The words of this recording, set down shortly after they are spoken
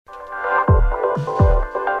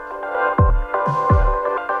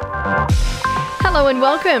Hello and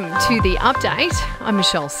welcome to The Update. I'm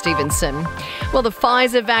Michelle Stevenson. Well, the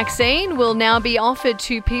Pfizer vaccine will now be offered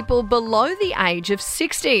to people below the age of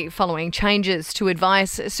 60 following changes to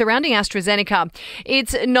advice surrounding AstraZeneca.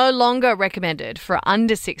 It's no longer recommended for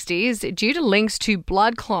under 60s due to links to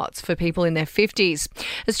blood clots for people in their 50s.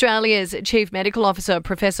 Australia's Chief Medical Officer,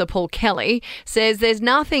 Professor Paul Kelly, says there's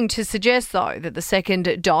nothing to suggest, though, that the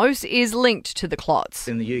second dose is linked to the clots.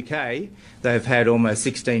 In the UK, they've had almost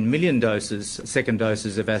 16 million second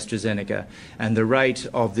doses of AstraZeneca, and the rate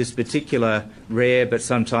of this particular rare but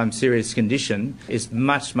sometimes serious condition is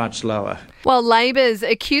much, much lower. While Labor's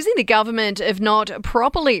accusing the government of not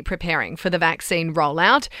properly preparing for the vaccine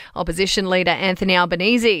rollout, opposition leader Anthony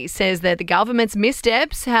Albanese says that the government's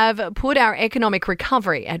missteps have put our economic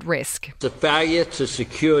recovery at risk. The failure to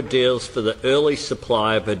secure deals for the early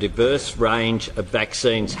supply of a diverse range of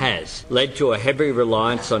vaccines has led to a heavy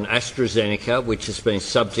reliance on AstraZeneca, which has been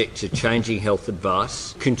subject to changing health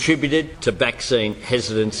advice, contributed to vaccine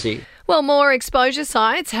hesitancy. Well, more exposure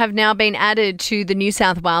sites have now been added to the New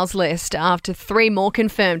South Wales list after 3 more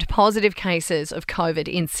confirmed positive cases of COVID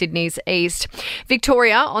in Sydney's east.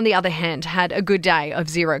 Victoria, on the other hand, had a good day of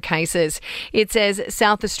 0 cases. It says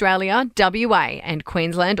South Australia, WA and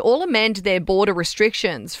Queensland all amend their border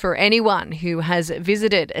restrictions for anyone who has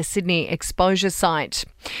visited a Sydney exposure site.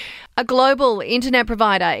 A global internet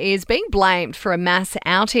provider is being blamed for a mass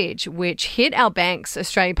outage which hit our banks,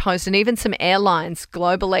 Australia Post and even some airlines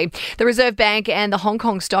globally. The Reserve Bank and the Hong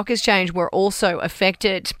Kong Stock Exchange were also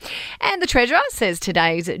affected. And the Treasurer says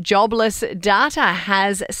today's jobless data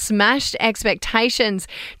has smashed expectations.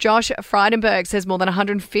 Josh Frydenberg says more than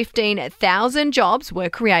 115,000 jobs were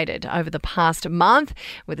created over the past month,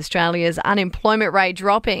 with Australia's unemployment rate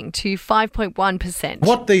dropping to 5.1%.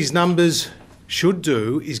 What these numbers should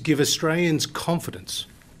do is give Australians confidence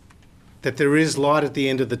that there is light at the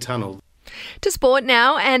end of the tunnel. To sport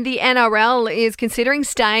now, and the NRL is considering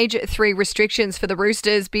stage 3 restrictions for the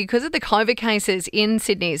Roosters because of the COVID cases in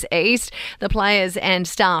Sydney's east. The players and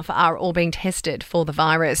staff are all being tested for the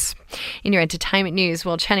virus. In your entertainment news,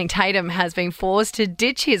 well, Channing Tatum has been forced to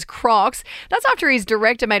ditch his Crocs. That's after his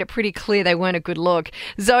director made it pretty clear they weren't a good look.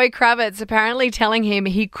 Zoe Kravitz apparently telling him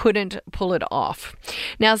he couldn't pull it off.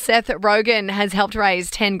 Now, Seth Rogen has helped raise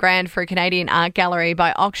 $10,000 for a Canadian art gallery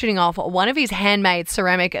by auctioning off one of his handmade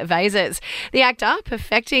ceramic vases. The actor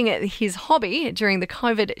perfecting his hobby during the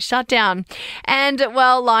COVID shutdown. And,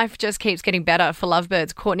 well, life just keeps getting better for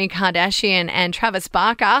lovebirds Kourtney Kardashian and Travis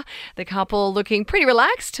Barker. The couple looking pretty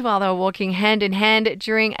relaxed while they were walking hand in hand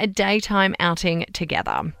during a daytime outing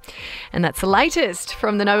together. And that's the latest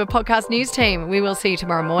from the Nova Podcast News team. We will see you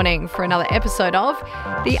tomorrow morning for another episode of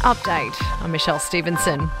The Update. I'm Michelle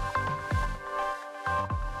Stevenson.